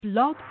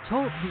Blog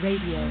Talk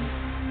Radio.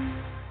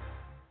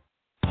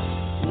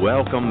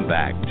 Welcome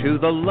back to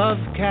the Love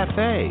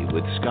Cafe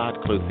with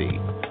Scott Cluthe.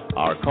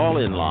 Our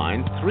call-in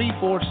line,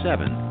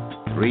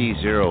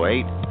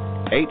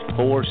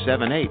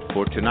 347-308-8478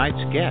 for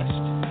tonight's guest.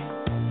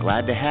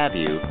 Glad to have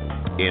you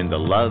in the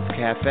Love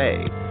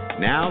Cafe.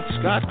 Now,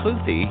 Scott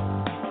Cluthe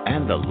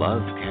and the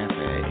Love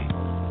Cafe.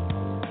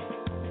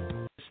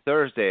 It's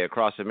Thursday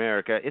across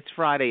America. It's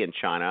Friday in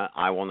China.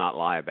 I will not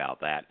lie about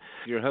that.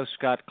 Your host,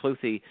 Scott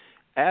Cluthe,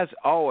 as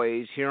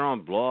always, here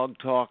on Blog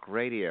Talk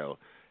Radio.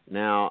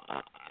 Now,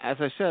 as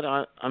I said,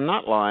 I'm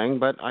not lying,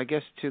 but I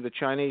guess to the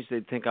Chinese,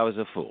 they'd think I was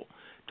a fool.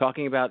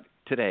 Talking about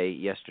today,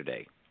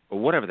 yesterday, or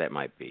whatever that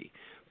might be.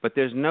 But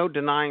there's no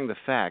denying the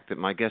fact that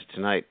my guest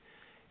tonight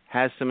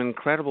has some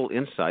incredible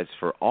insights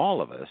for all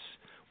of us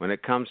when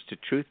it comes to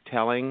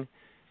truth-telling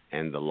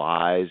and the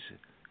lies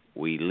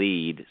we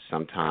lead,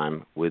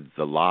 sometime with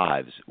the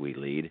lives we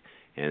lead.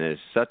 And it is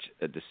such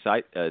a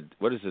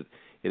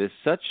It is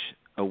such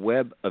a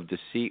web of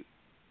deceit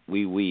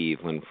we weave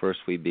when first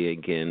we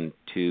begin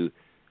to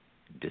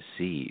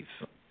deceive.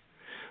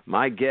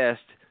 My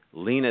guest,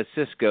 Lena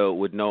Sisco,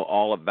 would know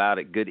all about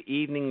it. Good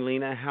evening,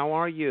 Lena. How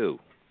are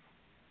you?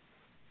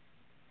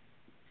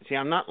 See,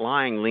 I'm not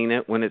lying,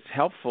 Lena, when it's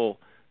helpful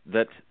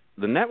that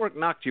the network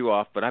knocked you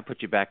off, but I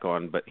put you back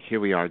on, but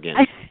here we are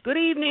again. Good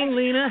evening,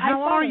 Lena.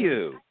 How are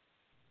you?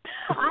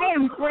 I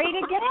am great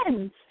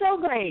again. So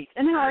great.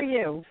 And how are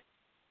you?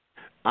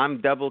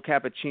 I'm double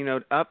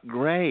cappuccinoed up.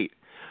 Great.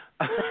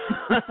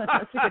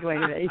 That's a good way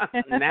to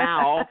be.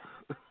 Now,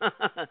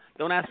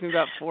 don't ask me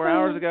about 4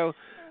 hours ago.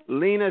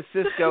 Lena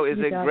Sisco is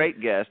a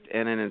great guest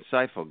and an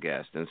insightful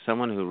guest and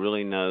someone who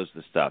really knows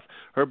the stuff.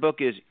 Her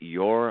book is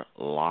You're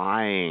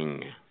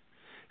Lying.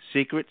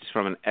 Secrets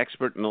from an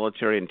Expert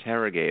Military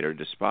Interrogator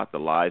to Spot the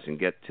Lies and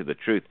Get to the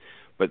Truth.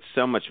 But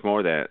so much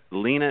more than that.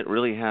 Lena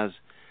really has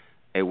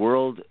a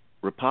world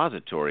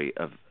repository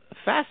of a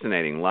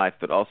fascinating life,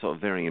 but also a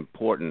very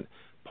important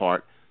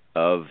part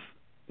of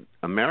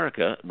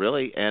America,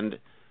 really, and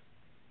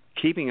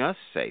keeping us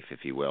safe,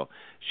 if you will.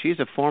 She's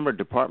a former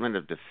Department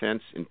of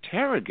Defense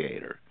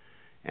interrogator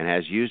and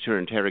has used her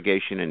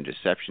interrogation and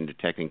deception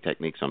detecting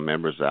techniques on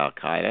members of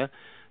Al-Qaeda,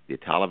 the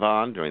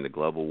Taliban during the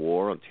global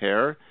war on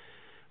terror,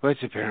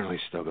 which apparently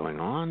is still going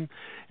on,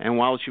 and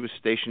while she was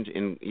stationed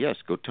in,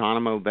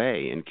 Guantanamo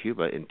Bay in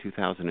Cuba in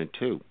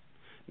 2002.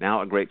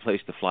 Now a great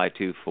place to fly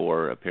to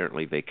for,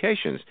 apparently,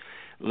 vacations.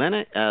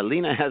 Lena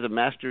has a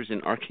master's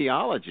in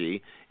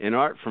archaeology in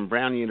art from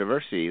Brown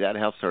University. That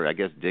helps her, I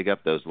guess, dig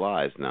up those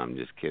lies. No, I'm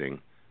just kidding.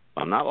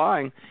 I'm not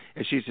lying.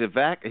 And she's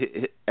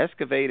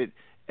excavated,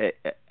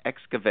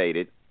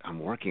 I'm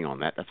working on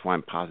that. That's why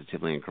I'm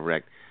positively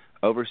incorrect,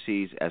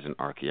 overseas as an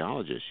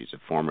archaeologist. She's a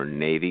former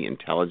Navy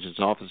intelligence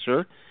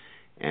officer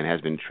and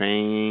has been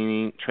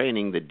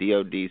training the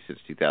DOD since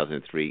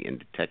 2003 in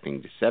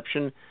detecting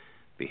deception,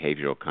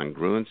 behavioral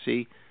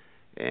congruency,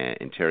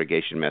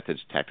 interrogation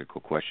methods,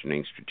 tactical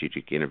questioning,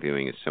 strategic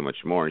interviewing, and so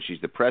much more. And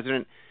she's the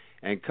president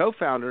and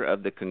co-founder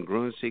of the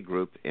Congruency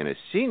Group and a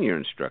senior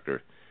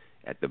instructor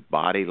at the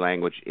Body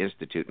Language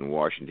Institute in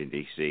Washington,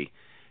 D.C.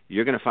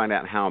 You're going to find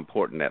out how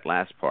important that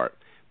last part,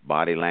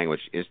 Body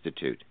Language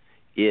Institute,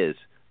 is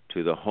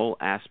to the whole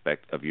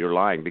aspect of your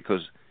lying,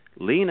 because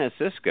Lena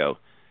Sisco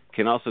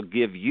can also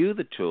give you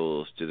the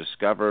tools to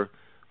discover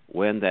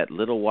when that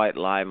little white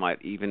lie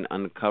might even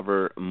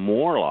uncover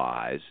more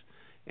lies,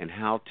 and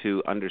how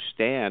to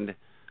understand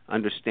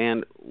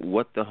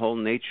what the whole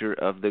nature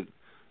of the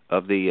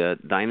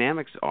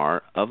dynamics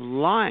are of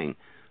lying.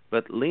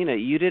 But Lena,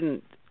 you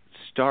didn't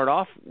start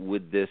off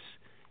with this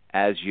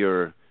as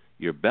your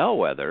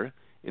bellwether.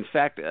 In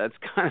fact, it's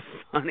kind of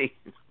funny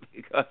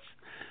because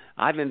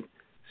I've been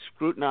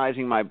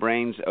scrutinizing my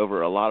brains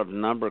over a lot of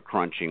number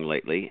crunching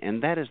lately,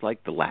 and that is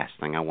like the last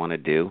thing I want to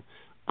do.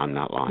 I'm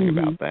not lying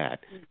about that.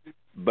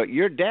 But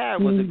your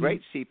dad was a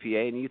great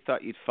CPA, and you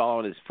thought you'd follow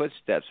in his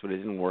footsteps, but it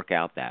didn't work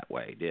out that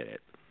way, did it?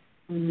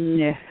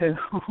 No.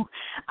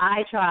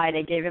 I tried.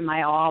 I gave it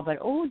my all, but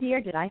oh,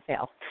 dear, did I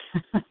fail.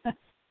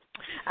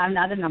 I'm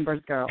not a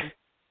numbers girl.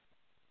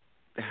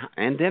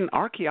 And then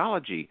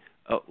archaeology.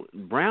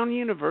 Brown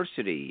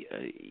University,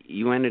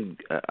 you ended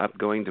up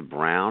going to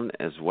Brown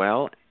as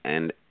well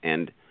and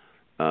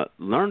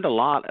learned a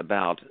lot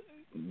about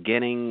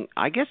getting,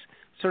 I guess,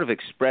 sort of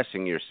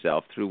expressing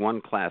yourself through one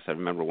class. I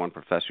remember one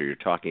professor, you're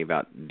talking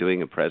about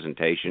doing a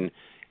presentation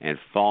and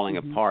falling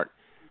apart.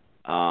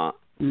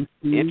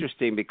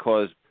 Interesting,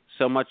 because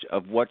so much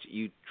of what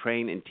you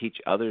train and teach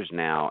others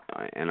now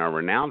and are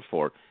renowned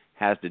for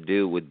has to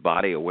do with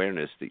body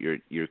awareness, that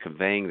you're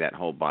conveying that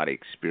whole body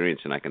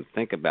experience. And I can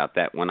think about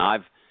that when I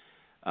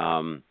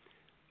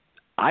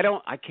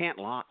can't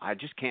lie. I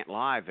just can't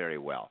lie very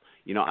well.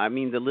 I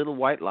mean, the little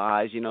white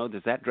lies,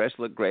 does that dress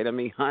look great on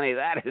me? Honey,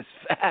 that is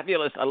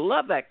fabulous. I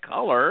love that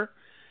color.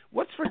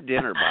 What's for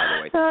dinner, by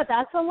the way?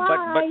 That's a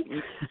lie.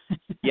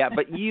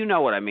 But you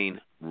know what I mean,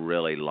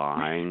 really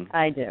lying.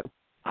 I do.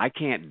 I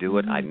can't do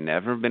it. I've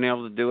never been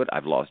able to do it.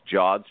 I've lost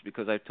jobs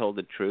because I've told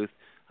the truth.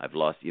 I've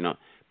lost,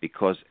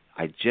 because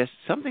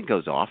something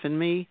goes off in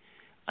me.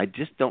 I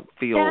just don't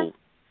feel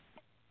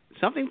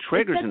something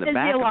triggers in the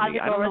back of me.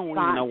 I don't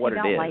even know what it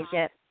is. Like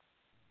it.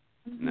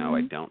 No,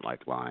 I don't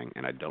like lying,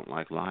 and I don't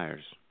like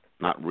liars.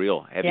 Not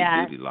real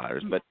heavy-duty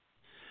liars,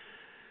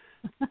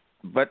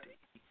 but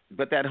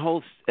that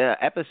whole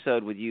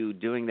episode with you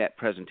doing that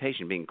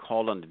presentation, being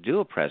called on to do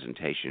a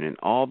presentation, and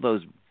all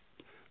those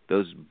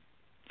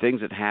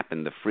things that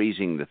happen, the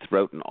freezing, the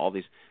throat, and all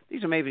these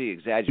are maybe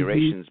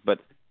exaggerations, but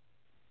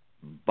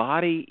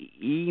body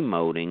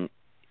emoting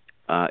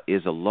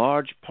is a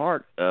large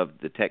part of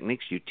the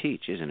techniques you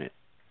teach, isn't it?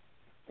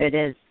 It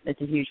is.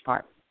 It's a huge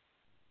part.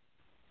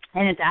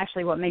 And it's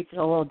actually what makes it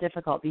a little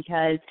difficult,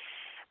 because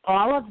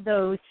all of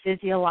those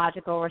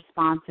physiological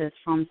responses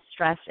from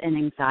stress and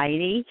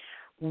anxiety,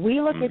 we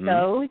look at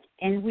those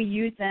and we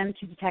use them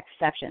to detect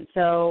deception.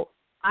 So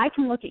I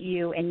can look at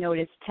you and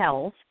notice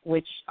tells,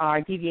 which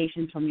are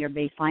deviations from your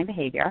baseline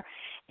behavior,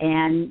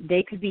 and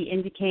they could be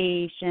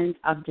indications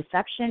of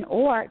deception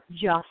or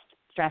just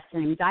stress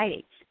and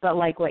anxiety. But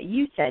like what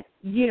you said,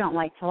 you don't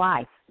like to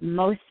lie.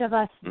 Most of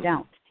us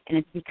don't. And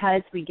it's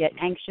because we get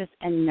anxious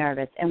and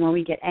nervous. And when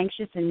we get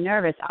anxious and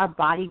nervous, our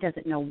body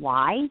doesn't know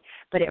why,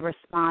 but it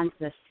responds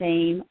the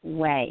same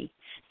way.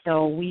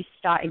 So we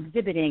start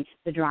exhibiting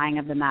the drying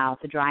of the mouth,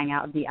 the drying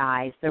out of the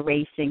eyes, the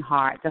racing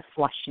heart, the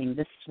flushing,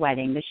 the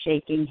sweating, the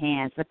shaking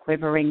hands, the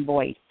quivering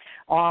voice,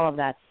 all of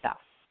that stuff.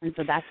 And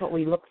so that's what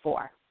we look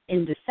for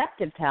in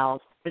deceptive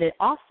tells, but it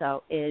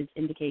also is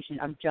indication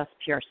of just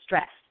pure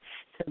stress.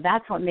 So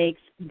that's what makes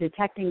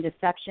detecting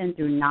deception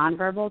through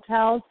nonverbal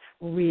tells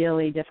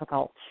really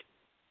difficult.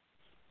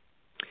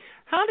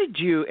 How did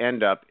you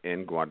end up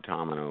in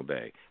Guantanamo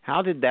Bay?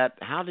 How did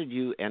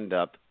you end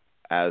up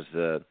as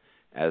the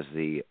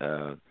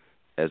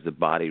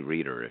body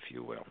reader, if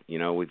you will? You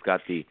know, we've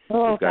got the.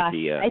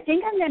 I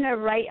think I'm going to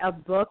write a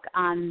book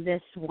on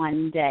this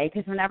one day,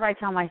 because whenever I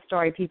tell my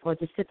story, people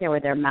just sit there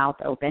with their mouth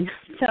open.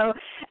 So,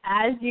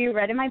 as you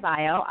read in my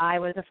bio, I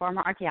was a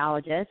former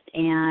archaeologist,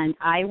 and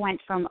I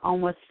went from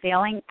almost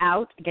failing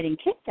out, getting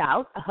kicked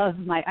out of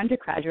my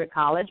undergraduate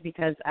college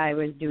because I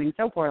was doing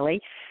so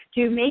poorly,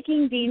 to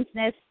making dean's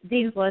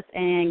list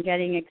and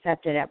getting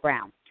accepted at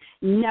Brown.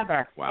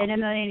 Never in a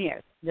million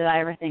years did I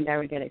ever think I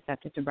would get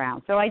accepted to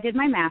Brown. So I did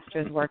my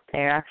master's work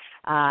there,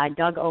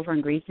 dug over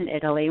in Greece and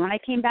Italy. When I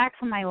came back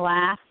from my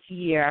last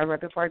year, right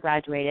before I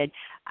graduated,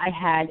 I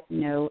had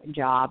no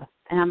job.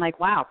 And I'm like,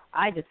 wow,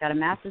 I just got a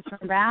master's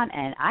from Brown,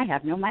 and I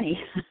have no money.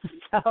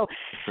 So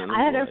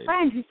I had a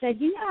friend who said,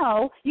 you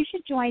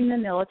should join the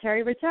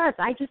military reserves.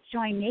 I just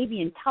joined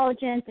Navy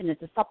Intelligence, and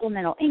it's a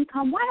supplemental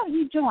income. Why don't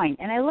you join?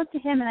 And I looked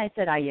at him, and I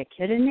said, are you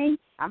kidding me?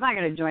 I'm not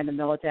going to join the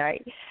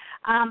military.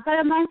 But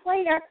a month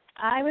later,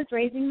 I was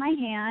raising my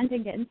hand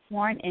and getting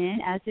sworn in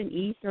as an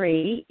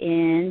E3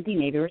 in the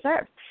Navy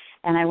Reserve.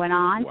 And I went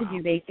on to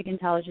do basic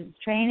intelligence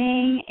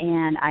training,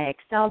 and I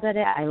excelled at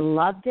it. I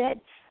loved it.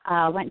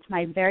 Went to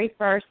my very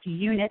first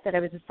unit that I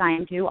was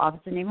assigned to,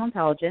 Office of Naval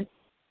Intelligence.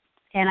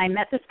 And I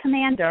met this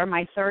commander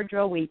my third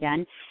drill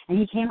weekend, and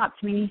he came up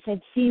to me and he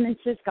said, Lena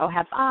Sisco,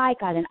 have I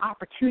got an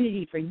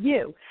opportunity for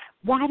you?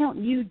 Why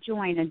don't you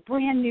join a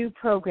brand new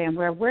program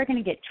where we're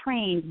going to get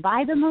trained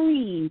by the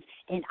Marines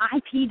in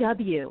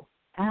IPW?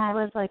 And I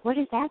was like, what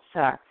is that,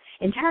 sir?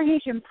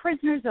 Interrogation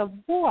prisoners of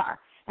war.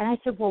 And I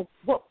said, well,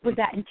 what would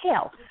that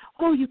entail?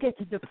 Oh, you get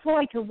to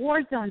deploy to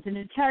war zones and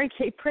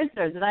interrogate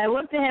prisoners. And I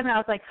looked at him and I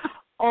was like,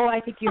 oh, I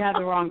think you have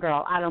the wrong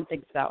girl. I don't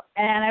think so.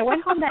 And I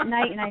went home that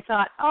night and I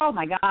thought, oh,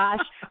 my gosh,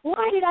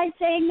 why did I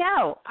say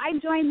no? I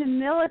joined the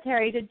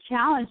military to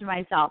challenge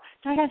myself.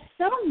 So I got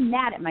so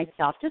mad at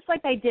myself, just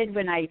like I did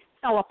when I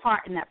fell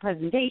apart in that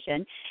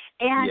presentation.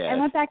 And I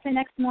went back the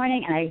next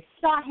morning and I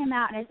sought him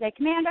out and I said,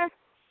 Commander,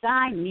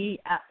 sign me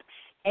up.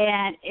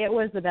 And it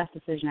was the best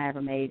decision I ever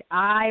made.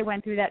 I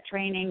went through that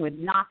training with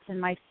knots in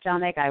my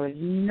stomach. I was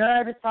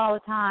nervous all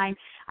the time.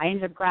 I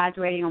ended up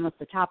graduating almost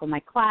the top of my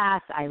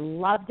class. I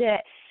loved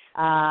it.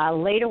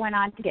 Later went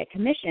on to get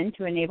commissioned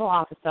to a naval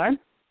officer.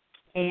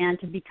 And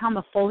to become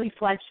a fully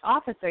fledged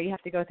officer, you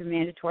have to go through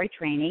mandatory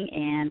training.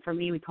 And for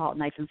me, we call it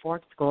knife and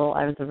fork school.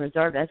 I was a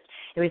reservist.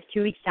 It was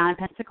 2 weeks down in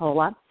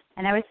Pensacola.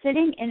 And I was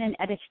sitting in an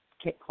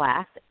etiquette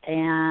class,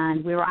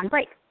 and we were on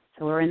break.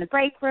 So we were in the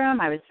break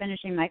room. I was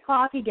finishing my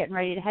coffee, getting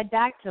ready to head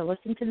back to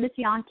listen to Miss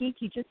Yankee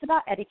teach us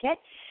about etiquette.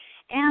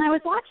 And I was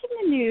watching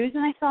the news,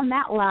 and I saw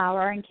Matt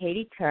Lauer and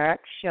Katie Kirk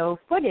show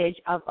footage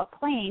of a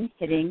plane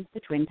hitting the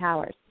Twin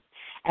Towers.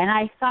 And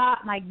I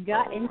thought my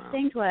gut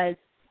instinct was,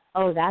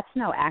 oh, that's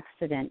no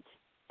accident.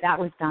 That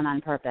was done on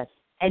purpose.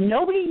 And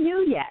nobody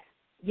knew yet,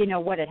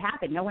 what had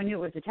happened. No one knew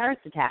it was a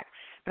terrorist attack.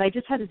 But I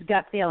just had this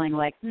gut feeling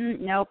like,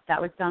 nope,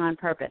 that was done on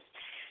purpose.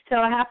 So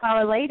a half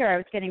hour later, I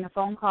was getting a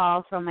phone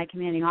call from my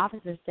commanding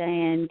officer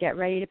saying, get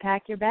ready to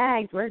pack your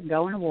bags. We're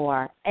going to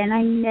war. And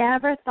I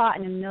never thought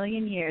in a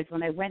million years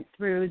when I went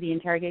through the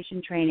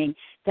interrogation training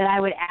that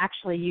I would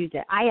actually use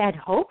it. I had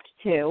hoped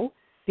to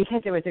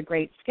because it was a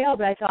great skill,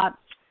 but I thought,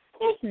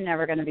 there's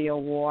never going to be a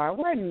war.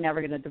 We're never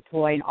going to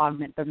deploy and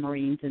augment the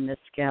Marines in this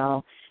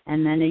skill.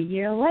 And then a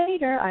year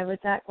later, I was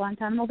at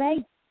Guantanamo Bay.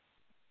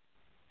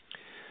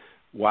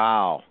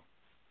 Wow.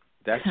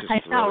 That's just I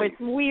know, really...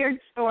 it's a weird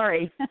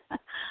story.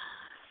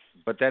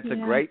 But that's a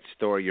great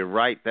story. You're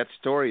right. That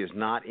story is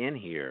not in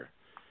here.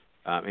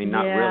 I mean,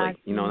 not really.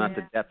 Not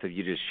the depth of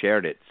you just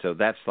shared it. So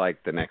that's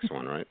like the next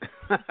one, right?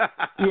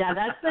 Yeah,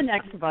 that's the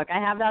next book. I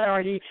have that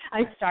already.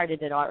 I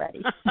started it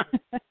already.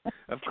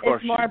 Of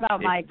course. It's more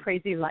about my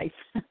crazy life.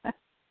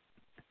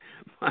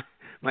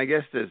 My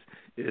guest is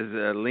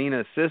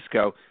Lena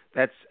Sisco.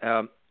 That's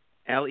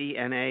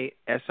Lena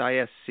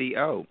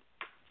Sisco.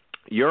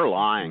 You're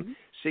lying. Mm-hmm.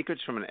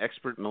 Secrets from an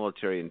expert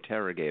military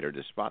interrogator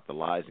to spot the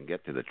lies and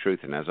get to the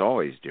truth. And as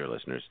always, dear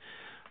listeners,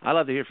 I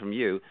love to hear from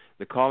you.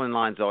 The call-in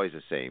line's always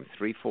the same,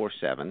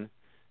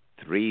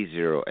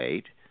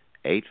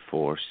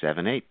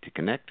 347-308-8478. To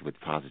connect with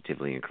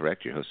Positively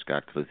Incorrect, your host,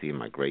 Scott Cluthe, and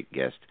my great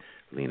guest,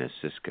 Lena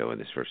Sisco, in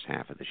this first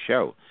half of the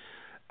show.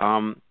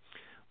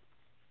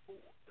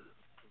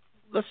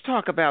 Let's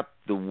talk about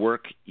the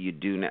work you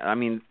do now. I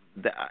mean,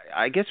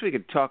 I guess we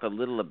could talk a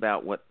little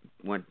about what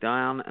went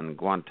down in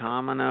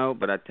Guantanamo,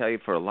 but I tell you,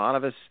 for a lot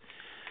of us,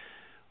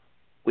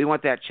 we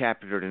want that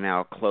chapter to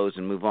now close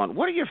and move on.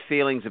 What are your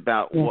feelings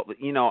about what,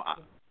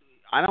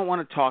 I don't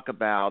want to talk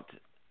about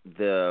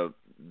the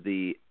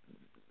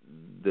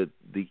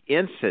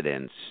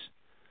incidents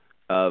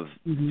of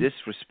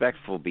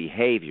disrespectful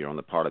behavior on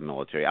the part of the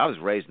military. I was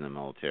raised in the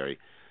military.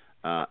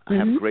 I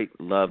have great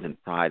love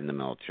and pride in the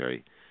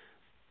military.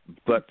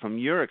 But from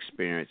your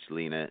experience,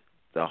 Lena,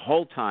 the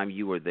whole time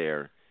you were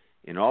there,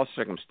 in all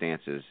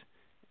circumstances,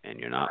 and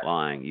you're not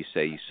lying, you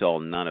say you saw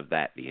none of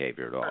that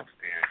behavior at all.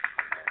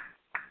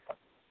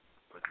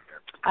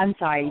 I'm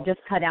sorry, you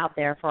just cut out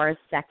there for a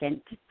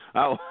second.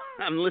 Oh,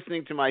 I'm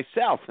listening to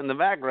myself in the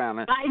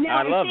background. I know.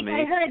 I love think me.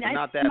 I heard.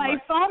 Not that my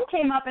much. phone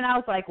came up, and I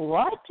was like,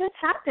 "What just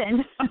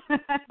happened?"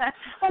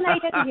 Well, now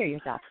you get to hear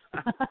yourself.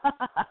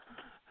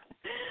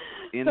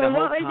 In so the what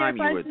whole was time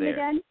your you were question there,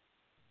 again?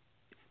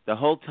 the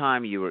whole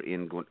time you were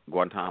in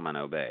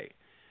Guantanamo Bay,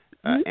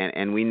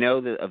 and we know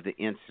of the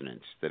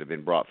incidents that have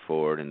been brought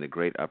forward and the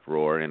great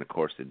uproar, and of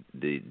course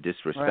the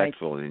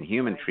disrespectful and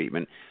inhuman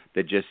treatment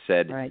that just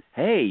said,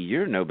 "Hey,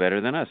 you're no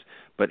better than us."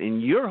 But in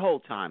your whole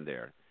time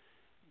there,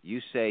 you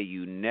say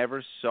you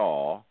never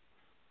saw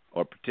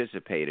or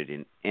participated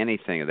in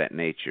anything of that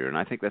nature, and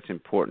I think that's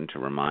important to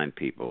remind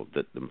people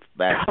that the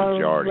vast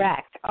majority.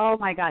 Correct. Oh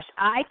my gosh,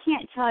 I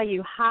can't tell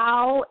you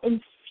how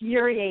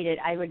infuriated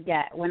I would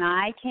get when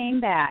I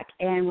came back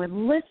and would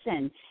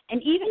listen,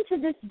 and even to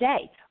this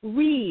day,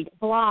 read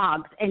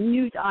blogs and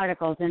news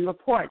articles and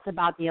reports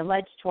about the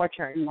alleged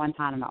torture in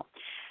Guantanamo.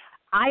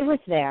 I was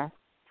there.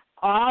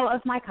 All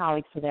of my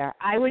colleagues were there.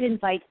 I would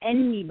invite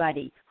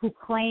anybody who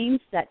claims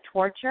that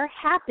torture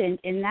happened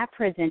in that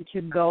prison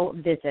to go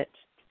visit,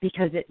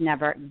 because it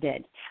never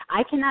did.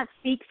 I cannot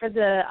speak for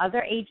the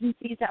other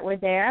agencies that were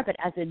there, but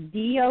as a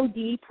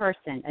DOD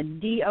person, a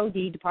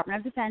DOD, Department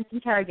of Defense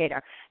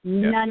interrogator,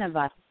 none of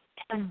us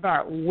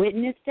ever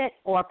witnessed it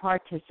or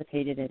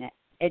participated in it.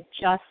 It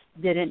just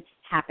didn't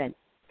happen.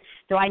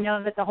 So I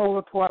know that the whole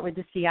report with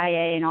the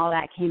CIA and all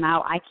that came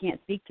out. I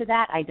can't speak to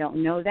that. I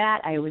don't know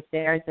that. I was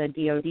there as a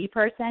DOD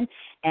person,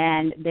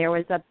 and there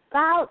was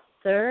about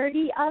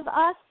 30 of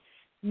us.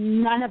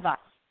 None of us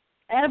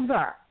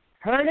ever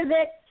heard of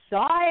it,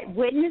 saw it,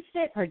 witnessed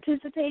it,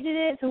 participated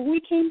in it. So we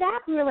came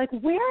back, we were like,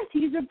 where are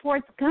these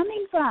reports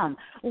coming from?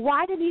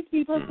 Why do these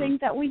people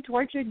think that we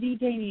tortured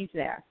detainees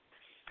there?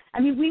 I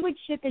mean, we would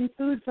ship in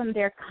food from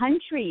their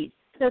countries,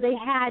 so they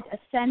had a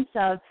sense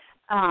of,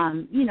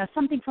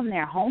 something from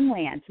their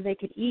homeland so they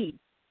could eat.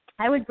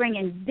 I would bring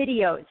in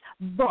videos,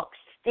 books.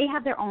 They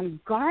have their own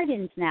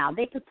gardens now.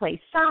 They could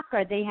play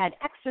soccer. They had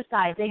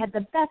exercise. They had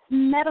the best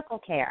medical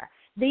care.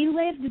 They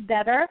lived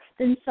better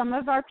than some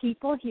of our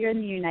people here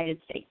in the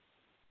United States.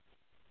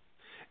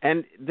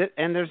 And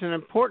there's an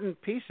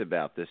important piece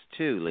about this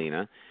too,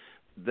 Lena,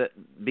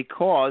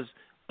 because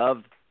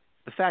of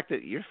the fact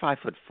that you're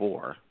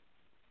 5'4".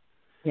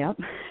 Yep.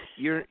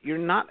 You're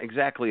not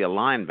exactly a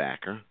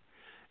linebacker.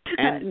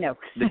 And no.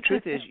 The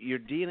truth is, you're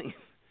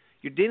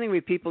dealing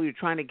with people. You're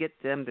trying to get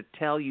them to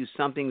tell you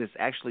something that's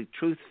actually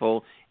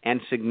truthful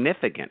and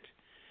significant.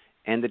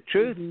 And the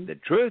truth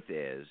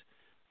is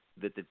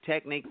that the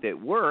technique that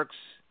works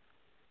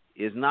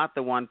is not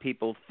the one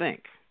people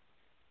think.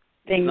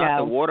 It's not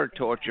the water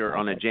torture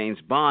on a James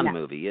Bond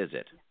movie, is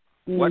it?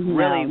 What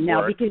really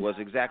worked was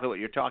exactly what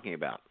you're talking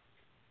about.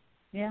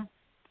 Yeah,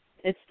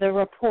 it's the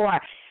rapport.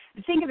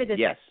 Think of it this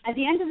way. At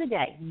the end of the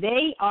day,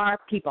 they are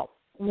people.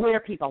 We're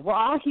people. We're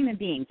all human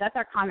beings. That's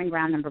our common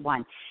ground, number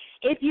one.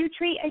 If you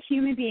treat a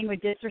human being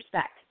with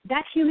disrespect,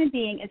 that human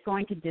being is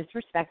going to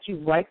disrespect you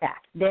right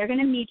back. They're going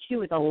to meet you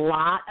with a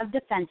lot of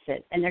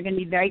defenses, and they're going to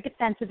be very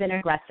defensive and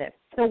aggressive.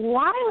 So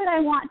why would I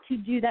want to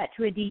do that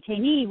to a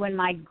detainee when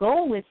my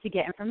goal is to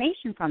get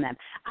information from them?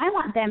 I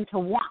want them to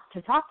want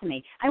to talk to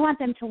me. I want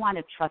them to want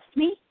to trust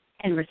me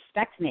and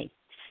respect me.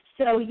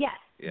 So, yes,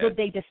 did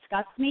they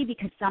disgust me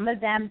because some of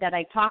them that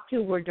I talked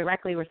to were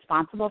directly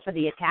responsible for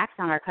the attacks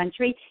on our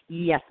country?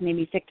 Yes, made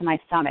me sick to my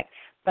stomach.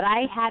 But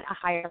I had a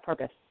higher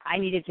purpose. I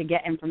needed to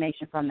get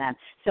information from them.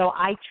 So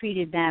I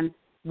treated them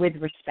with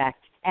respect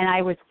And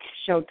I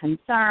showed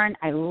concern.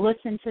 I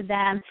listened to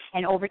them.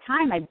 And over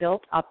time, I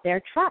built up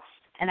their trust,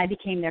 and I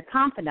became their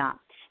confidant.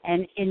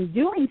 And in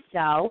doing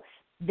so,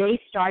 they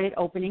started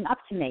opening up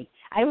to me.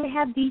 I would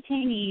have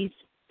detainees,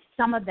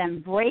 some of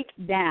them break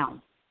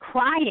down,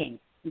 crying.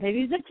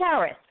 Maybe he's a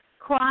terrorist,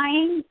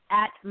 crying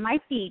at my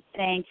feet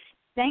saying,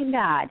 thank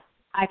God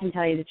I can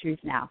tell you the truth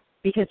now,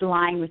 because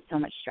lying was so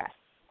much stress.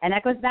 And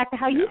that goes back to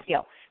how you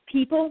feel.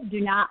 People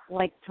do not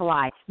like to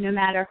lie. No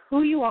matter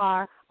who you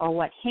are or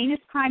what heinous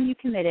crime you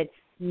committed,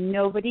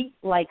 nobody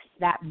likes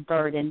that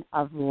burden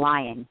of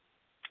lying.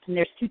 And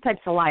there's two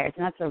types of liars,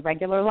 and that's a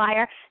regular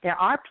liar. There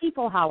are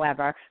people,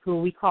 however,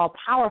 who we call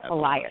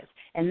powerful liars,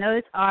 and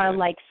those are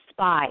like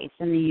spies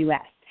in the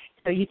U.S.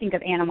 So you think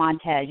of Anna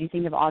Montez, you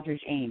think of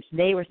Aldrich Ames.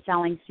 They were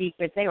selling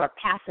secrets. They were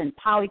passing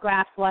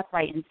polygraphs left,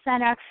 right, and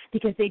center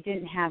because they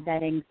didn't have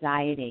that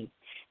anxiety.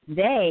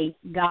 They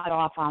got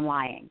off on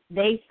lying.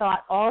 They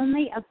thought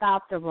only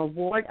about the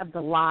reward of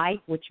the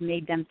lie, which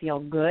made them feel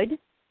good,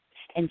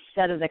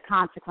 instead of the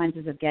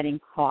consequences of getting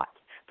caught.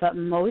 But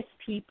most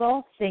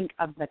people think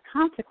of the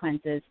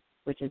consequences,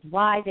 which is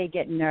why they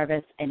get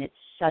nervous, and it's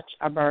such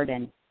a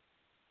burden.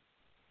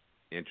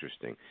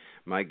 Interesting.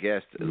 My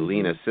guest,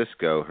 Lena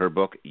Sisco, her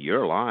book,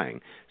 You're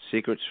Lying,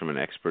 Secrets from an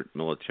Expert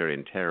Military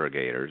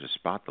Interrogator to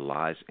Spot the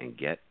Lies and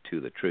Get to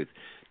the Truth.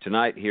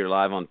 Tonight, here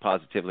live on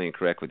Positively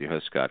Incorrect with your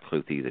host, Scott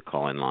Cluthe. The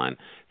call-in line,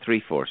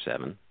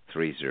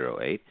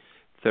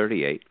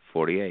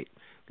 347-308-3848.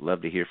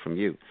 Love to hear from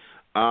you.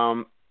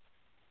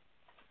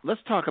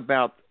 Let's talk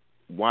about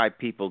why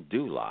people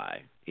do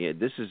lie. Yeah,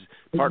 this is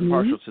part and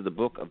parcel to the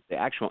book of the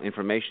actual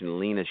information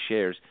Lena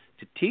shares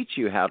to teach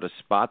you how to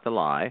spot the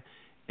lie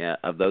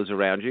of those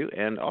around you,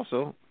 and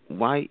also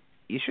why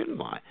you shouldn't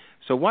lie.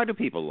 So why do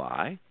people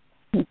lie?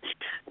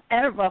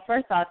 Well,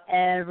 first off,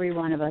 every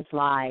one of us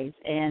lies,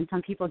 and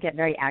some people get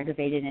very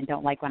aggravated and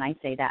don't like when I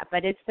say that,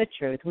 but it's the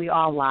truth. We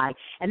all lie.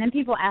 And then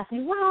people ask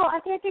me, well,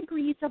 are there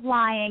degrees of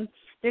lying?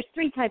 There's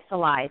three types of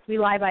lies. We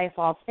lie by a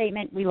false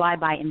statement, we lie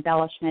by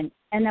embellishment,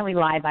 and then we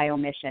lie by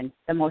omission,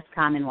 the most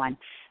common one.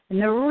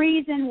 And the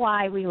reason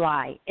why we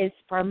lie is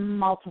for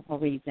multiple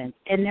reasons,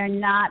 and they're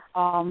not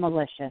all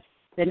malicious.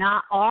 They're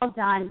not all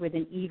done with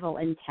an evil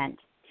intent.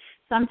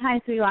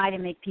 Sometimes we lie to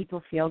make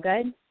people feel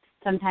good.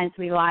 Sometimes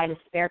we lie to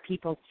spare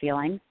people's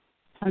feelings.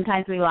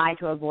 Sometimes we lie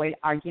to avoid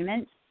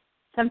arguments.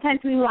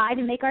 Sometimes we lie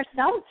to make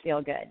ourselves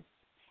feel good.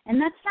 And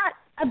that's not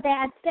a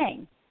bad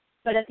thing.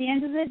 But at the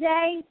end of the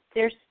day,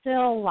 they're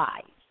still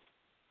lies.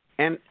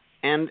 And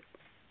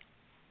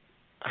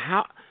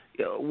how?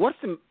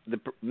 What's the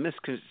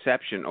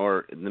misconception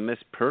or the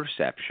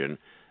misperception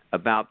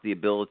about the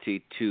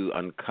ability to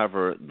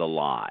uncover the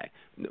lie,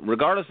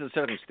 regardless of the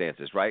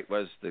circumstances, right?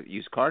 Was the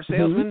used car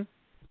salesman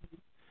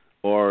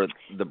or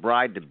the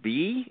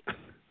bride-to-be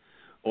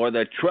or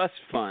the trust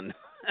fund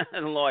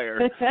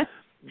lawyer?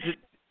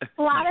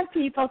 A lot of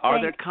people think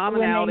are there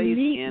commonalities when they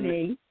meet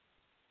me,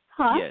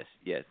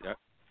 Yes.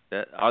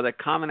 Are there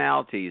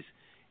commonalities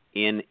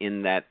in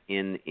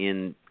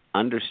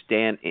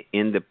understand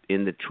in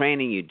the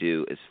training you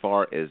do as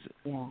far as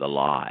the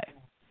lie?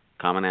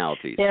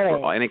 Commonalities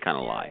for any kind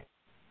of lie.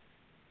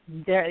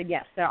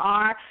 Yes, there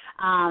are.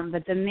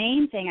 But the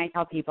main thing I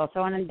tell people,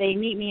 so when they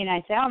meet me and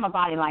I say, I'm a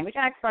body language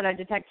expert, I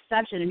detect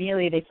deception,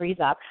 immediately they freeze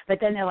up. But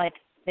then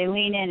they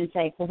lean in and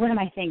say, well, what am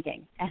I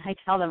thinking? And I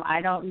tell them, I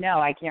don't know.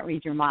 I can't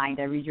read your mind.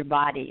 I read your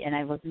body, and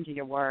I listen to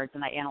your words,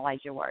 and I analyze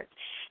your words.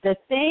 The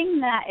thing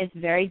that is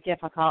very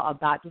difficult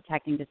about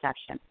detecting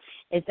deception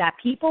is that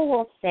people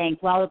will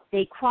think, well, if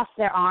they cross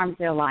their arms,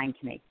 they're lying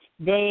to me.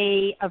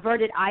 They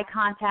averted eye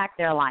contact,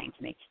 they're lying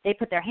to me. They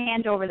put their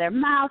hand over their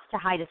mouth to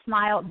hide a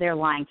smile, they're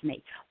lying to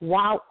me.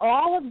 While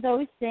all of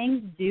those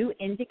things do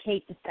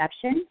indicate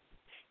deception,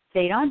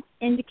 they don't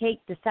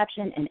indicate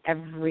deception in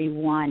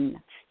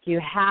everyone. You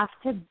have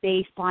to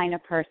baseline a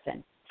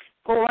person.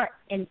 For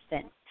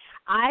instance,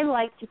 I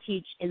like to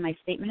teach in my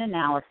statement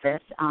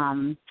analysis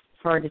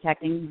for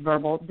detecting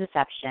verbal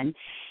deception,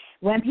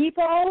 when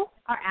people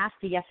are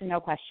asked a yes or no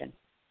question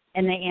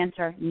and they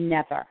answer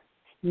never.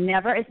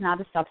 Never is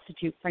not a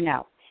substitute for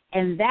no.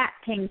 And that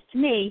pings to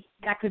me,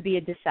 that could be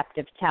a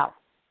deceptive tell.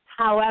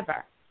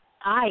 However,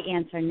 I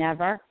answer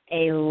never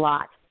a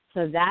lot.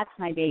 So that's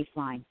my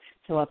baseline.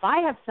 So if I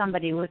have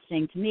somebody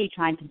listening to me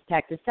trying to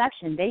detect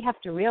deception, they have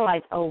to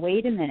realize, oh,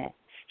 wait a minute,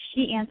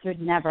 she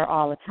answered never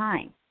all the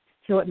time.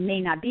 So it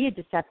may not be a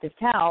deceptive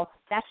tell,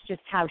 that's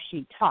just how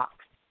she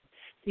talks.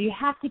 So you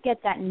have to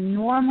get that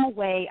normal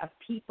way of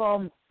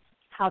people,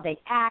 how they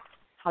act,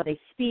 how they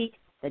speak,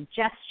 the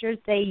gestures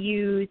they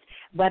use,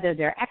 whether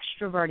they're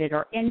extroverted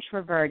or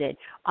introverted,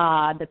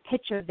 the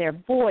pitch of their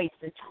voice,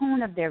 the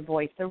tone of their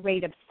voice, the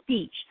rate of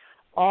speech,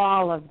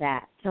 all of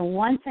that. So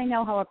once I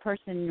know how a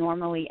person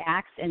normally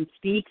acts and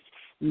speaks,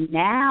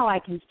 now I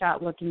can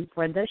start looking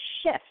for the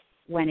shifts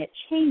when it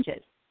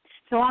changes.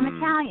 So I'm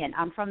Italian.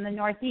 I'm from the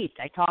Northeast.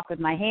 I talk with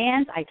my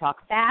hands. I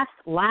talk fast,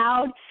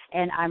 loud,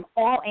 and I'm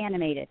all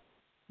animated.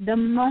 The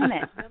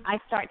moment I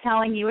start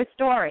telling you a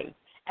story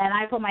and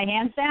I put my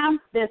hands down,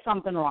 there's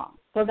something wrong.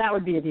 So that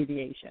would be a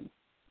deviation.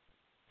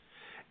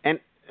 And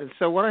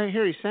so what I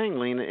hear you saying,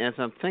 Lena, as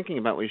I'm thinking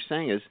about what you're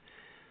saying is,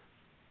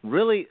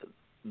 really,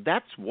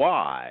 that's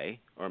why,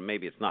 or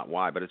maybe it's not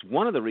why, but it's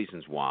one of the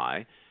reasons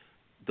why,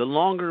 the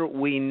longer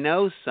we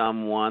know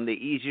someone, the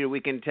easier we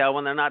can tell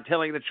when they're not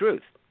telling the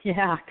truth.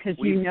 Yeah, because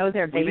you know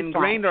their baseline. We've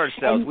ingrained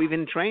ourselves. We've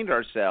entrained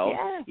ourselves,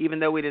 even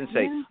though we didn't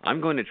say,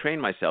 I'm going to train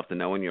myself to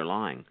know when you're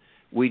lying.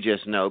 We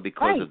just know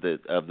because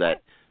of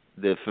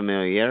the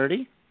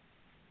familiarity.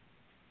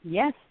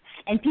 Yes.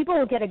 And people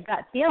will get a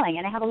gut feeling.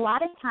 And I have a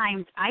lot of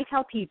times, I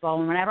tell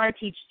people, whenever I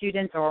teach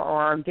students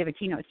or give a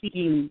keynote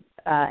speaking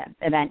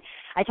event,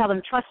 I tell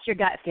them, trust your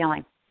gut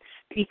feeling,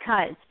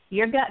 because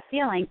your gut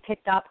feeling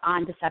picked up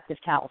on deceptive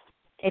tells.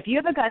 If you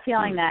have a gut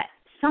feeling that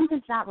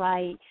something's not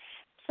right,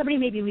 somebody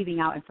may be leaving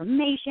out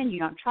information, you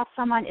don't trust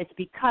someone, it's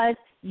because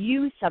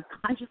you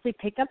subconsciously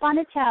picked up on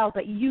a tell,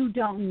 but you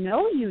don't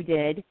know you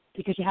did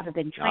because you haven't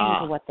been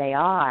trained to what they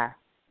are.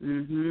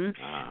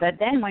 But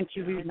then once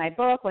you read my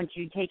book, once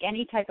you take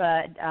any type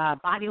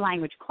of body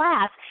language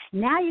class,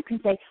 now you can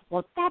say,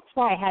 well, that's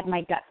why I had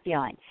my gut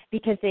feeling,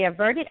 because they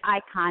averted eye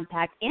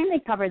contact and they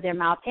covered their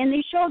mouth and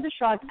they showed the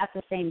shrugs at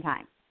the same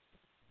time.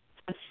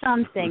 So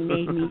something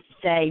made me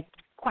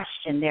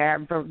question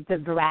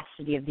the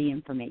veracity of the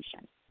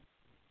information.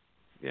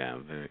 Yeah,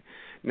 very.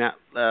 Now,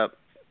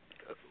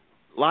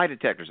 lie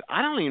detectors.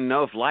 I don't even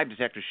know if lie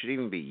detectors should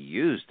even be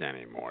used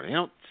anymore. They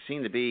don't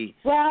seem to be.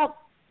 Well,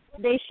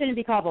 they shouldn't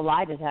be called a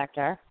lie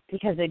detector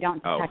because they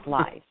don't detect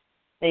lies.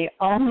 They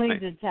only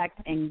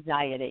detect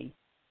anxiety.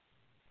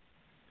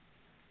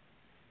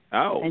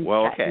 Oh,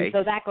 okay. And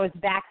so that goes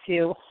back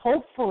to,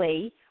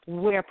 hopefully,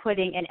 we're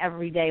putting an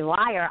everyday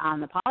liar on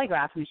the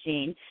polygraph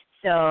machine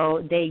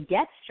so they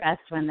get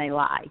stressed when they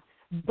lie.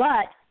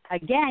 But,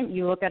 again,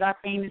 you look at our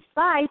famous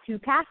spies who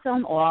pass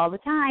them all the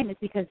time. It's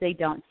because they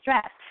don't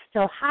stress.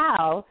 So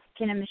how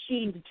can a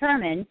machine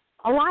determine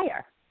a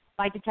liar?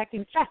 By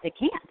detecting stress. It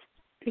can't,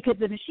 because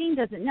the machine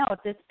doesn't know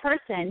if this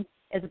person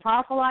is a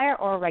powerful liar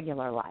or a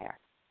regular liar.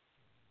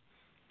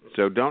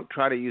 So don't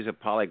try to use a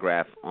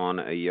polygraph on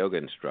a yoga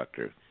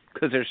instructor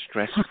because they're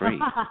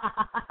stress-free.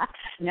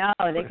 No,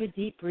 they could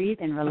deep breathe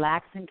and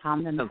relax and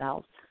calm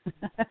themselves.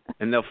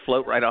 And they'll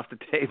float right off the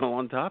table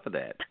on top of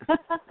that.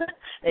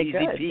 Easy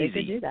peasy, they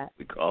could do that.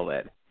 We call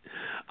that.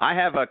 I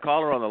have a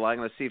caller on the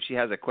line. Let's see if she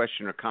has a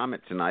question or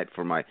comment tonight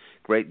for my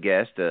great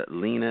guest,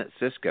 Lena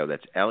Sisco.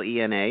 That's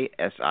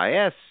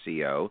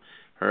Lenasisco.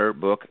 Her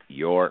book,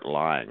 You're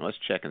Lying. Let's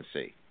check and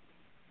see.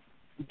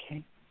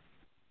 Okay.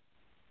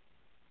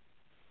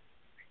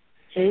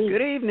 Hey,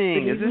 Good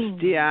evening. Is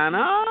this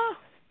Deanna?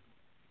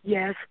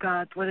 Yes,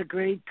 Scott. What a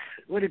great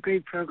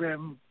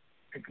program.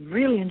 I'm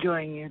really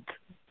enjoying it.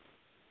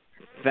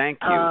 Thank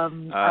you.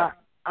 You have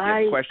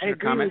a question or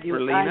comment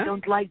for Lena? I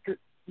don't like to.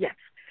 Yes,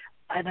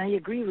 and I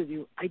agree with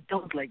you. I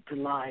don't like to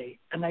lie,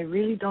 and I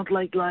really don't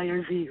like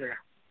liars either.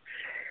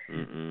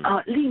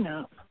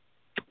 Lena.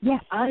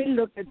 Yes. I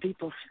look at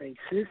people's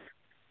faces.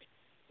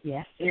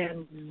 Yes.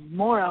 And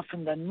more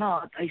often than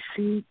not, I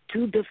see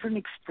two different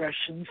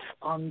expressions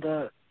on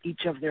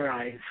each of their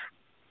eyes.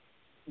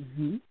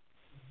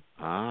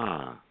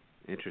 Ah,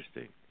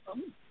 interesting.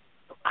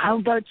 How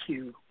about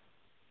you?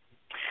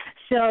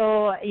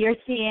 So you're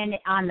seeing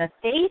on the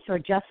face or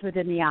just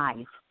within the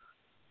eyes?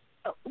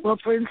 Well,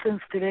 for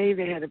instance, today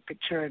they had a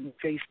picture on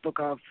Facebook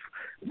of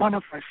one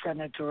of our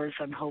senators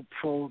and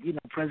hopeful,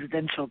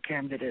 presidential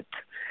candidate.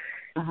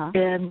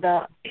 And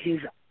his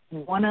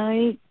one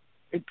eye,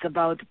 it's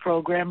about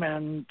program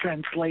and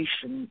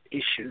translation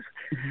issues.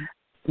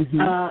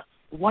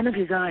 One of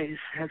his eyes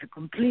has a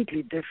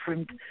completely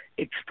different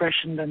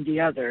expression than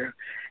the other.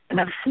 And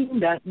I've seen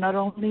that not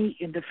only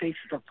in the faces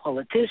of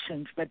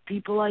politicians, but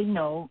people I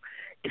know,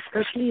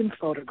 especially in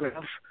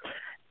photographs.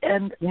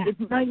 And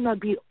it might not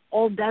be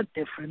all that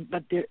different,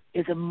 but there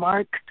is a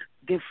marked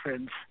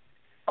difference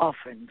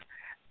often.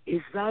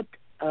 Is that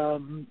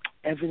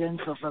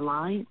evidence of a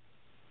lie?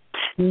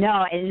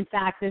 No, in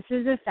fact, this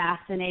is a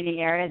fascinating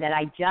area that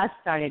I just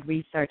started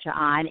research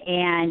on,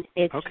 and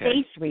it's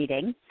face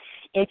reading.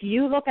 If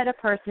you look at a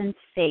person's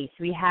face,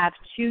 we have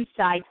two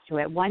sides to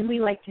it. One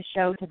we like to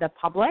show to the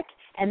public,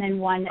 and then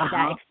one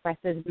that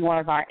expresses more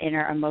of our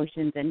inner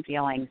emotions and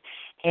feelings,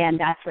 and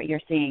that's what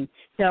you're seeing.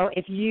 So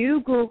if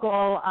you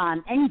Google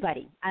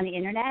anybody on the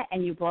Internet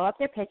and you blow up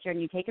their picture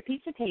and you take a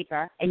piece of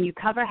paper and you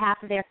cover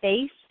half of their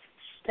face,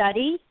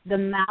 study the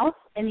mouth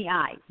and the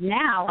eyes.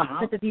 Now,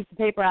 put the piece of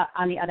paper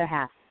on the other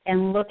half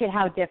and look at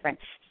how different.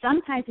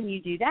 Sometimes when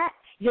you do that,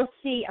 you'll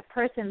see a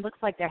person looks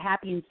like they're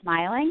happy and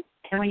smiling,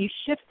 and when you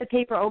shift the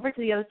paper over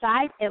to the other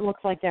side, it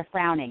looks like they're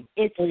frowning.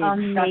 It's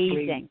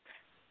amazing.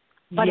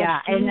 But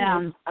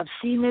I've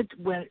seen it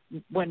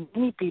when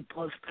many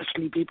people,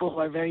 especially people who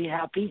are very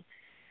happy,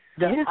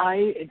 the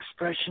eye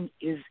expression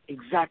is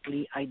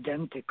exactly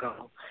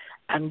identical.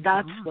 And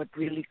that's what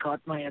really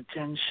caught my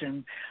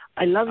attention.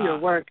 I love your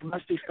work. It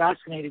must be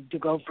fascinating to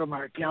go from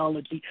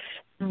archaeology.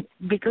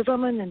 Because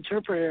I'm an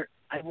interpreter,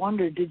 I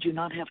wonder, did you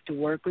not have to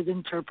work with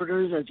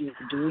interpreters as you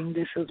were doing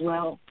this as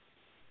well?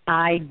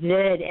 I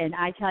did, and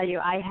I tell you,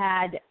 I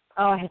had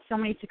I had so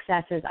many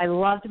successes. I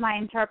loved my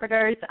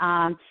interpreters,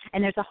 and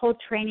there's a whole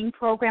training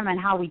program on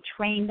how we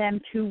train them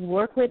to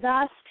work with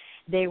us.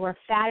 They were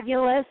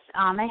fabulous.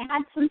 I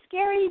had some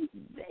scary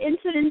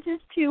incidences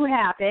too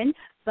happen,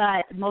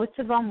 but most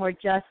of them were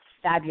just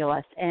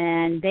fabulous.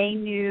 And they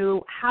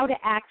knew how to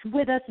act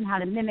with us and how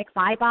to mimic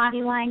my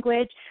body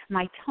language,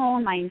 my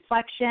tone, my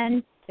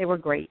inflection. They were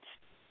great.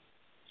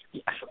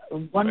 Yeah,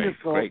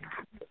 wonderful. Great.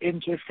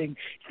 Interesting.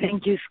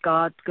 Thank you,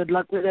 Scott. Good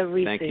luck with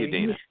everything. Thank you,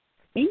 Dina.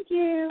 Thank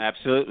you.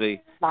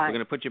 Absolutely. Bye. We're going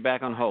to put you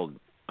back on hold.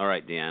 All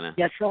right, Deanna.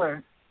 Yes,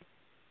 sir.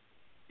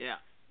 Yeah,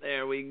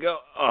 there we go.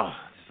 Oh,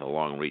 it's a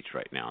long reach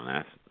right now,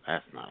 and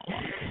that's not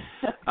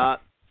a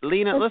lot.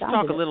 Lena, let's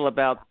talk a little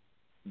about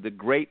the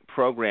great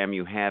program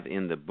you have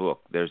in the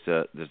book. There's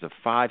a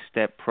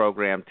 5-step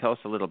program. Tell us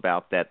a little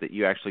about that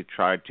you actually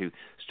tried to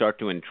start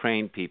to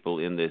entrain people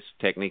in this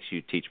techniques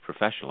you teach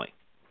professionally.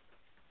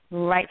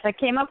 Right. So I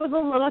came up with a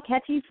little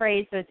catchy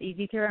phrase so it's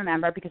easy to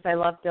remember because I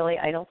love Billy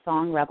Idol's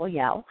song, Rebel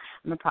Yell.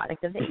 I'm a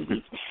product of the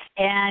 80s.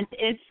 And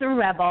it's the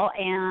Rebel,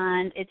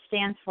 and it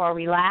stands for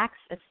relax,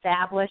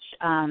 establish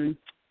a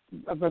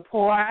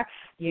rapport,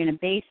 you're in a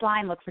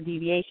baseline, look for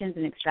deviations,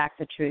 and extract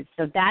the truth.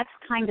 So that's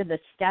kind of the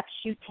steps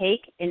you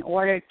take in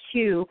order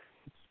to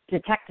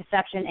detect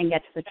deception and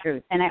get to the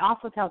truth. And I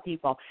also tell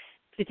people,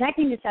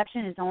 detecting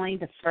deception is only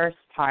the first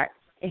part.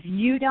 If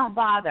you don't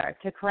bother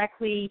to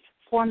correctly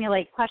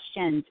formulate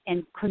questions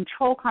and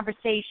control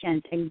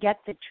conversations and get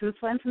the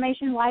truthful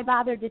information, why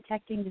bother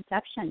detecting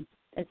deception?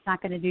 It's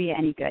not going to do you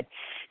any good.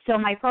 So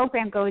my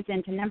program goes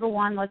into, number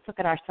one, let's look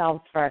at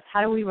ourselves first.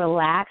 How do we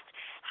relax?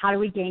 How do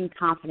we gain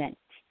confidence?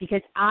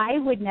 Because I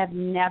would have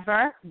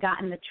never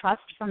gotten the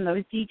trust from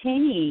those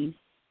detainees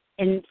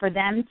and for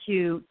them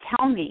to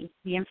tell me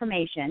the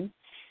information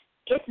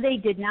if they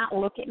did not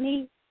look at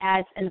me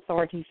as an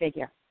authority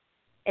figure,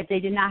 if they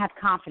did not have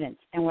confidence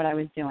in what I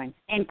was doing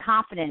and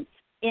confidence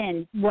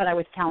in what I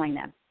was telling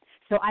them.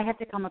 So I have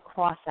to come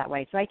across that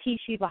way. So I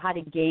teach people how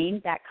to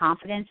gain that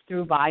confidence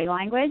through body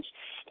language,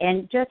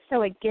 and just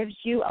so it gives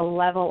you a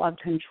level of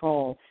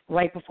control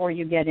right before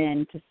you get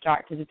in to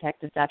start to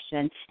detect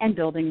deception and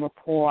building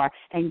rapport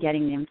and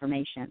getting the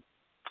information.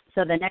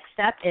 So the next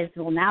step is,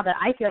 well, now that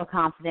I feel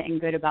confident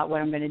and good about what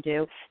I'm going to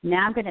do,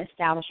 now I'm going to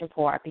establish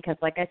rapport because,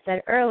 like I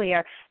said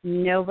earlier,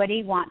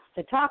 nobody wants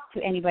to talk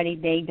to anybody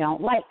they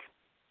don't like.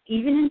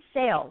 Even in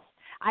sales,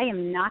 I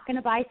am not going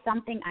to buy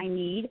something I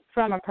need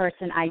from a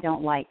person I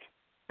don't like,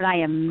 but I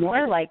am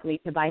more likely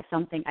to buy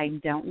something I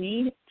don't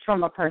need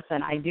from a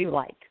person I do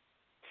like.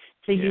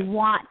 So you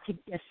want to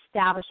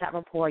establish that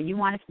rapport. You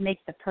want to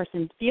make the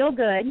person feel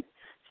good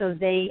so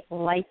they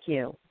like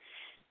you.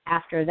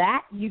 After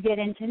that, you get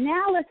into,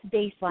 now let's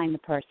baseline the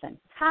person.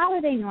 How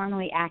are they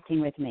normally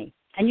acting with me?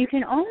 And you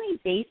can only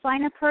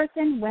baseline a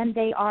person when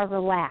they are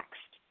relaxed.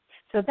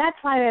 So that's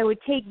why I would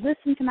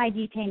listen to my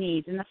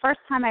detainees, and the first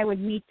time I would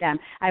meet them,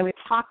 I would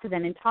talk to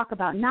them and talk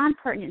about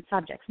non-pertinent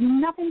subjects,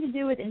 nothing to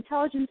do with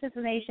intelligence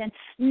information,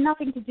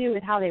 nothing to do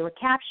with how they were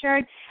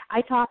captured.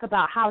 I talk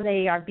about how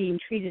they are being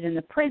treated in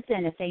the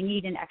prison, if they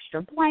need an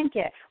extra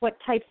blanket, what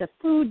types of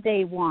food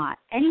they want,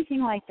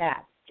 anything like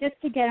that, just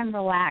to get them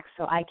relaxed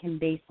so I can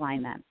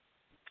baseline them.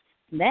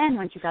 Then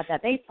once you've got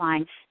that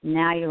baseline,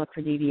 now you look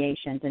for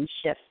deviations and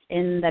shifts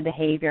in the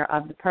behavior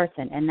of the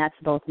person, and that's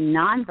both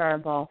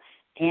nonverbal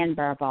and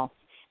verbal.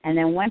 And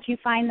then once you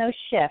find those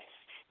shifts,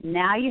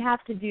 now you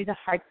have to do the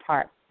hard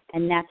part,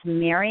 and that's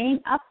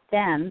marrying up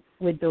them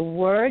with the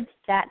words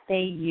that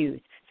they use.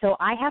 So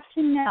I have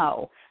to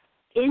know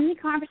in the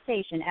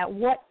conversation at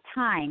what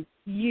time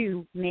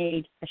you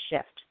made a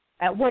shift,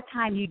 at what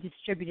time you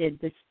distributed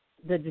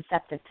the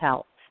deceptive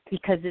tell,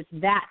 because it's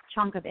that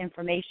chunk of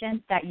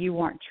information that you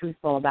weren't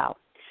truthful about.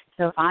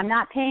 So if I'm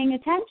not paying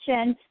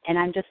attention and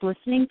I'm just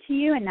listening to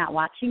you and not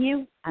watching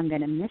you, I'm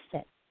going to miss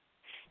it.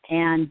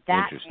 And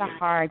that's the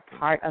hard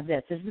part of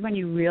this. This is when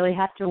you really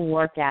have to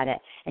work at it,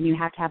 and you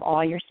have to have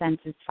all your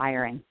senses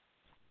firing.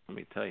 Let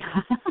me tell you.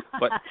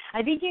 But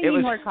I think you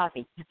need more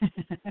coffee.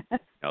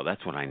 Oh,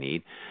 that's what I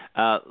need.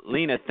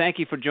 Lena, thank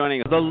you for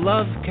joining us. The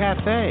Love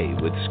Cafe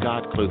with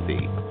Scott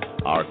Cluthe.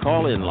 Our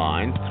call-in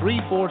line,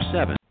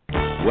 347.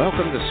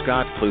 Welcome to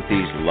Scott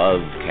Cluthe's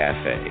Love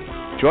Cafe.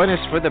 Join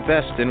us for the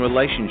best in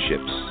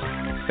relationships,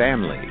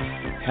 family,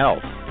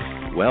 health,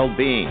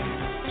 well-being,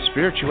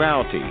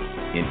 spirituality,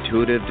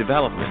 intuitive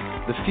development,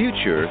 the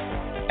future,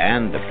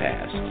 and the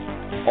past.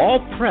 All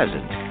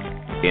present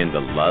in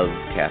the Love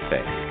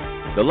Cafe.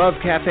 The Love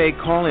Cafe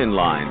call-in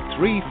line,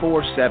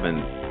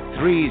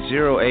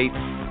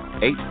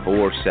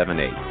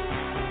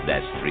 347-308-8478.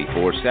 That's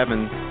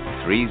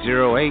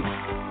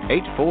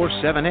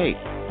 347-308-8478.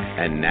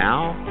 And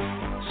now,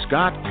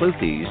 Scott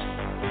Cluthe's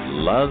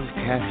Love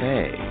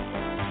Cafe.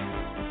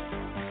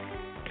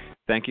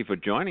 Thank you for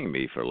joining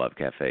me for Love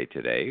Cafe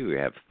today. We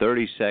have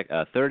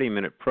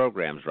 30-minute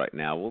programs right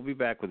now. We'll be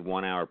back with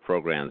 1-hour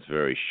programs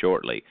very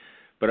shortly.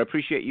 But I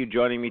appreciate you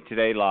joining me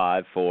today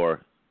live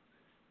for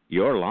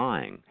You're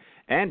Lying.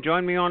 And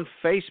join me on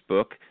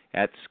Facebook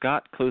at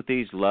Scott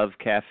Cluthe's Love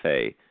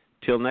Cafe.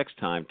 Till next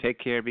time, take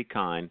care, be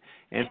kind,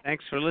 and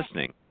thanks for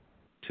listening.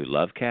 to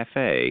Love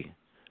Cafe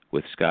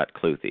with Scott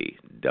Cluthe,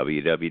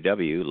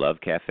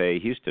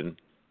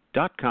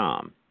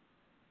 www.lovecafehouston.com.